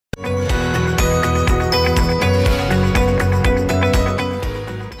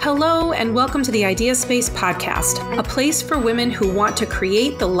welcome to the Idea Space podcast, a place for women who want to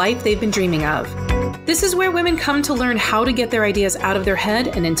create the life they've been dreaming of. This is where women come to learn how to get their ideas out of their head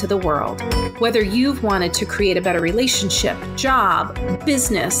and into the world. Whether you've wanted to create a better relationship, job,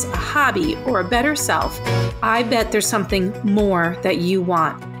 business, a hobby, or a better self, I bet there's something more that you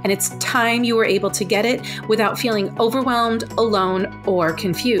want. And it's time you were able to get it without feeling overwhelmed, alone, or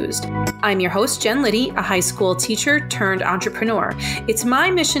confused. I'm your host, Jen Liddy, a high school teacher turned entrepreneur. It's my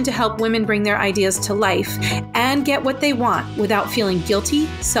mission to help women bring their ideas to life and get what they want without feeling guilty,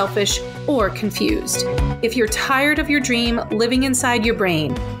 selfish, or confused. If you're tired of your dream living inside your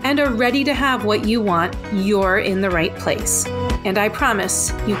brain and are ready to have what you want, you're in the right place. And I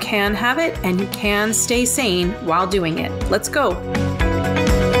promise you can have it and you can stay sane while doing it. Let's go.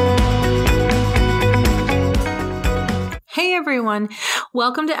 Hey everyone,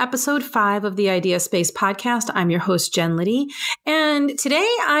 welcome to episode 5 of the Idea Space podcast. I'm your host, Jen Liddy, and today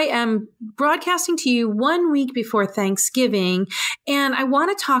I am broadcasting to you 1 week before Thanksgiving, and I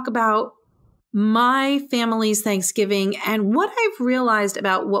want to talk about my family's Thanksgiving and what I've realized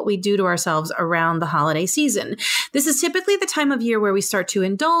about what we do to ourselves around the holiday season. This is typically the time of year where we start to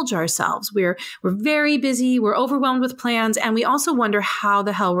indulge ourselves. We're very busy, we're overwhelmed with plans, and we also wonder how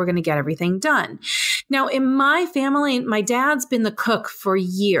the hell we're going to get everything done. Now, in my family, my dad's been the cook for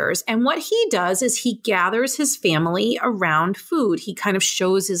years, and what he does is he gathers his family around food. He kind of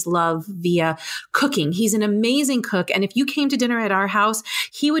shows his love via cooking. He's an amazing cook, and if you came to dinner at our house,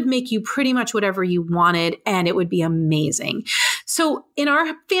 he would make you pretty much whatever you wanted, and it would be amazing. So in our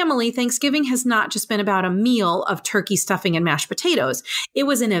family, Thanksgiving has not just been about a meal of turkey stuffing and mashed potatoes. It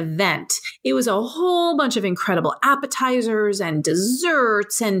was an event. It was a whole bunch of incredible appetizers and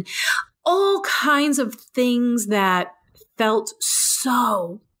desserts and all kinds of things that felt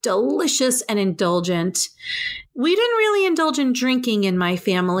so delicious and indulgent. We didn't really indulge in drinking in my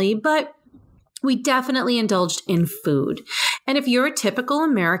family, but we definitely indulged in food. And if you're a typical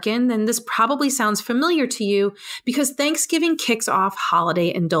American, then this probably sounds familiar to you because Thanksgiving kicks off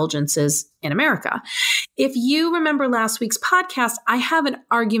holiday indulgences in America. If you remember last week's podcast, I have an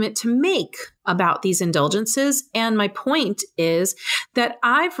argument to make about these indulgences. And my point is that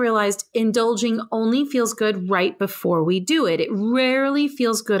I've realized indulging only feels good right before we do it. It rarely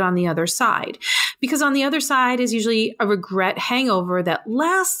feels good on the other side, because on the other side is usually a regret hangover that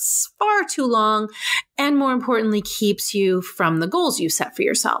lasts far too long and, more importantly, keeps you from the goals you set for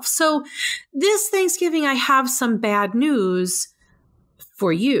yourself. So this Thanksgiving, I have some bad news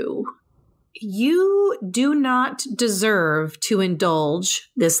for you. You do not deserve to indulge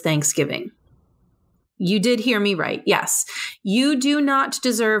this Thanksgiving. You did hear me right. Yes, you do not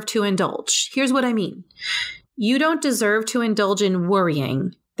deserve to indulge. Here's what I mean. You don't deserve to indulge in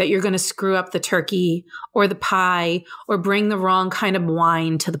worrying that you're going to screw up the turkey or the pie or bring the wrong kind of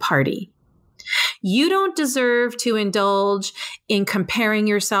wine to the party. You don't deserve to indulge in comparing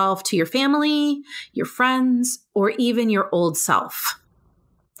yourself to your family, your friends, or even your old self.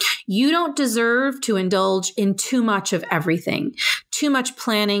 You don't deserve to indulge in too much of everything, too much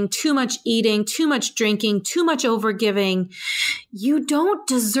planning, too much eating, too much drinking, too much overgiving. You don't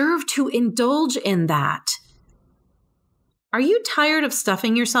deserve to indulge in that. Are you tired of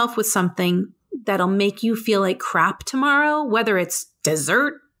stuffing yourself with something that'll make you feel like crap tomorrow, whether it's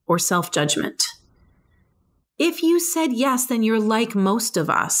dessert or self-judgment? If you said yes, then you're like most of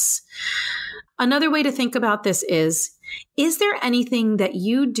us. Another way to think about this is there anything that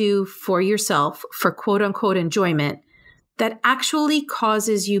you do for yourself for quote unquote enjoyment that actually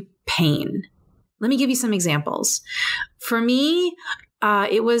causes you pain? Let me give you some examples. For me,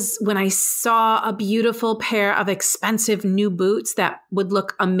 it was when I saw a beautiful pair of expensive new boots that would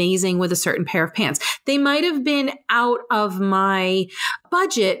look amazing with a certain pair of pants. They might have been out of my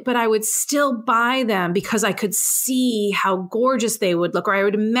budget, but I would still buy them because I could see how gorgeous they would look, or I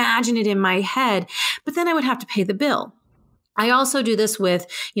would imagine it in my head, but then I would have to pay the bill. I also do this with,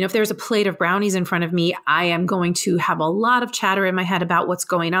 if there's a plate of brownies in front of me, I am going to have a lot of chatter in my head about what's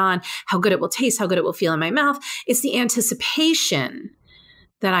going on, how good it will taste, how good it will feel in my mouth. It's the anticipation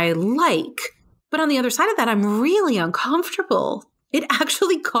that I like. But on the other side of that, I'm really uncomfortable. It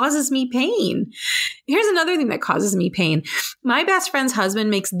actually causes me pain. Here's another thing that causes me pain. My best friend's husband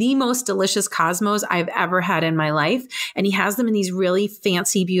makes the most delicious Cosmos I've ever had in my life. And he has them in these really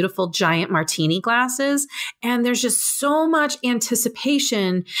fancy, beautiful, giant martini glasses. And there's just so much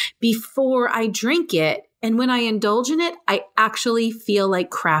anticipation before I drink it. And when I indulge in it, I actually feel like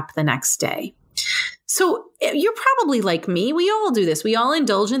crap the next day. So you're probably like me. We all do this. We all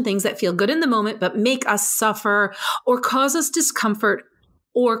indulge in things that feel good in the moment, but make us suffer or cause us discomfort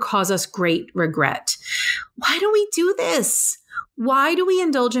or cause us great regret. Why do we do this? why do we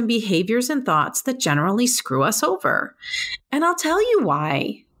indulge in behaviors and thoughts that generally screw us over? And I'll tell you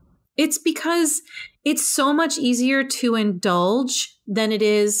why. It's because it's so much easier to indulge than it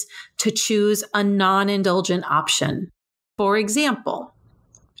is to choose a non-indulgent option. For example,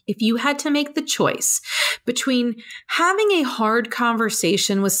 if you had to make the choice between having a hard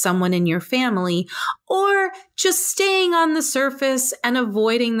conversation with someone in your family or just staying on the surface and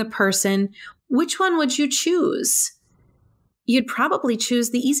avoiding the person, which one would you choose? You'd probably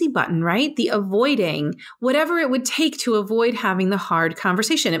choose the easy button, right? The avoiding, whatever it would take to avoid having the hard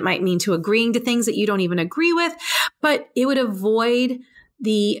conversation. It might mean to agreeing to things that you don't even agree with, but it would avoid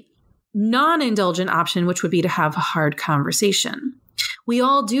the non-indulgent option, which would be to have a hard conversation. We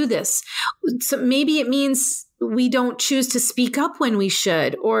all do this. So maybe it means we don't choose to speak up when we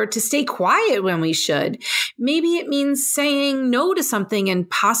should or to stay quiet when we should. Maybe it means saying no to something and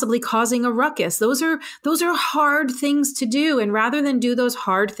possibly causing a ruckus. Those are hard things to do. And rather than do those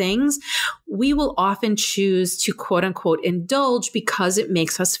hard things, we will often choose to quote unquote indulge because it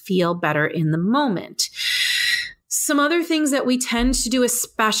makes us feel better in the moment. Some other things that we tend to do,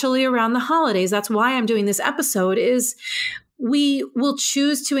 especially around the holidays, that's why I'm doing this episode, is we will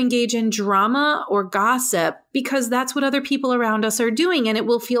choose to engage in drama or gossip because that's what other people around us are doing, and it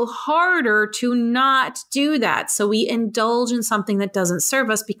will feel harder to not do that. So we indulge in something that doesn't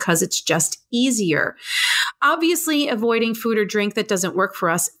serve us because it's just easier. Obviously, avoiding food or drink that doesn't work for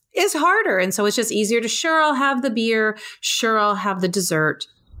us is harder, and so it's just easier to, sure, I'll have the beer, sure, I'll have the dessert.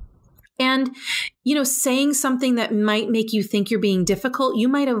 And, saying something that might make you think you're being difficult, you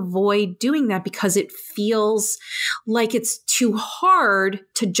might avoid doing that because it feels like it's too hard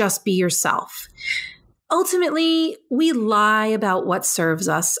to just be yourself. Ultimately, we lie about what serves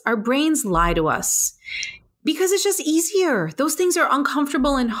us. Our brains lie to us because it's just easier. Those things are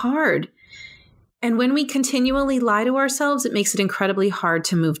uncomfortable and hard. And when we continually lie to ourselves, it makes it incredibly hard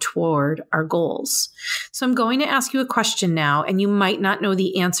to move toward our goals. So I'm going to ask you a question now, and you might not know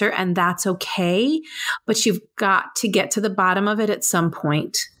the answer, and that's okay, but you've got to get to the bottom of it at some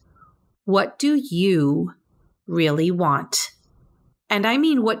point. What do you really want? And I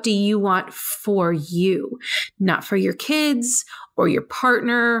mean, what do you want for you? Not for your kids or your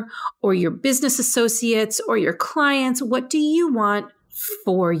partner or your business associates or your clients. What do you want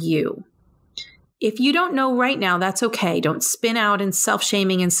for you? If you don't know right now, that's okay. Don't spin out in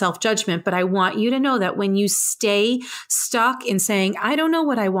self-shaming and self-judgment. But I want you to know that when you stay stuck in saying, I don't know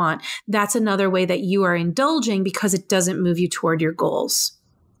what I want, that's another way that you are indulging because it doesn't move you toward your goals.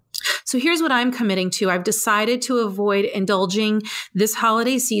 So here's what I'm committing to. I've decided to avoid indulging this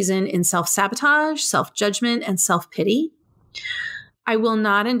holiday season in self-sabotage, self-judgment, and self-pity. I will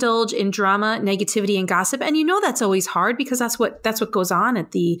not indulge in drama, negativity, and gossip. And that's always hard because that's what goes on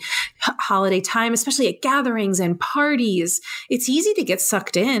at the holiday time, especially at gatherings and parties. It's easy to get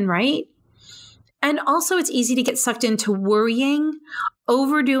sucked in, right? And also it's easy to get sucked into worrying,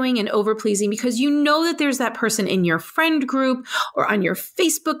 overdoing, and overpleasing because that there's that person in your friend group or on your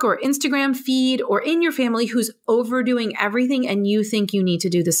Facebook or Instagram feed or in your family who's overdoing everything and you think you need to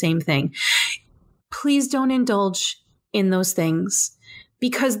do the same thing. Please don't indulge in those things,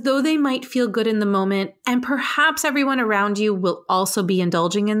 because though they might feel good in the moment, and perhaps everyone around you will also be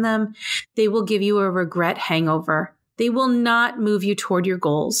indulging in them, they will give you a regret hangover. They will not move you toward your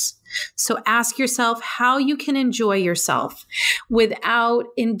goals. So ask yourself how you can enjoy yourself without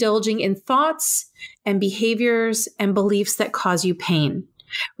indulging in thoughts and behaviors and beliefs that cause you pain.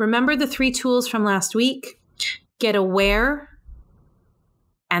 Remember the 3 tools from last week? Get aware.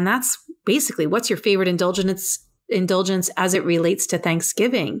 And that's basically what's your favorite indulgence as it relates to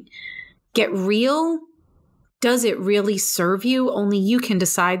Thanksgiving. Get real. Does it really serve you? Only you can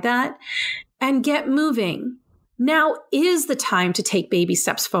decide that. And get moving. Now is the time to take baby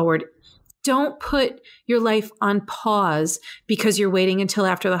steps forward. Don't put your life on pause because you're waiting until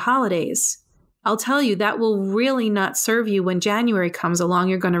after the holidays. I'll tell you, that will really not serve you when January comes along.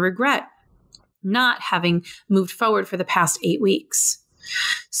 You're going to regret not having moved forward for the past 8 weeks.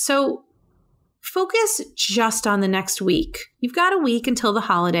 So focus just on the next week. You've got a week until the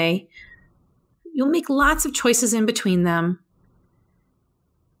holiday. You'll make lots of choices in between them.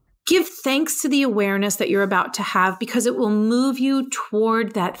 Give thanks to the awareness that you're about to have because it will move you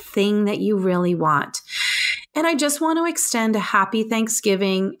toward that thing that you really want. And I just want to extend a happy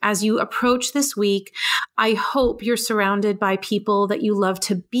Thanksgiving as you approach this week. I hope you're surrounded by people that you love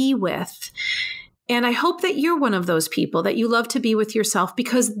to be with. And I hope that you're one of those people that you love to be with yourself,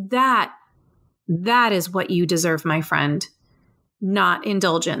 because that is what you deserve, my friend, not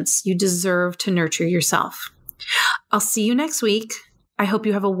indulgence. You deserve to nurture yourself. I'll see you next week. I hope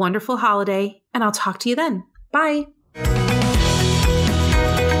you have a wonderful holiday, and I'll talk to you then. Bye.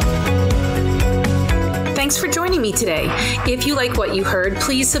 thanks for joining me today. If you like what you heard,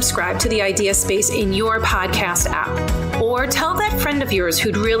 please subscribe to the Idea Space in your podcast app, or tell that friend of yours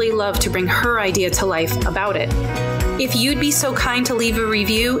who'd really love to bring her idea to life about it. If you'd be so kind to leave a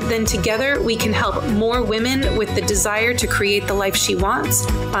review, then together we can help more women with the desire to create the life she wants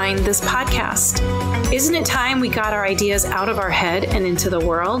find this podcast. Isn't it time we got our ideas out of our head and into the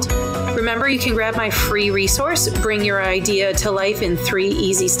world? Remember, you can grab my free resource, Bring Your Idea to Life in 3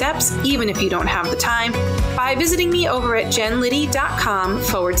 Easy Steps, even if you don't have the time, by visiting me over at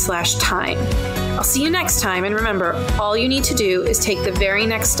jenliddy.com/time. I'll see you next time, and remember, all you need to do is take the very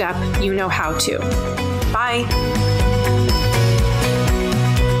next step you know how to. Bye.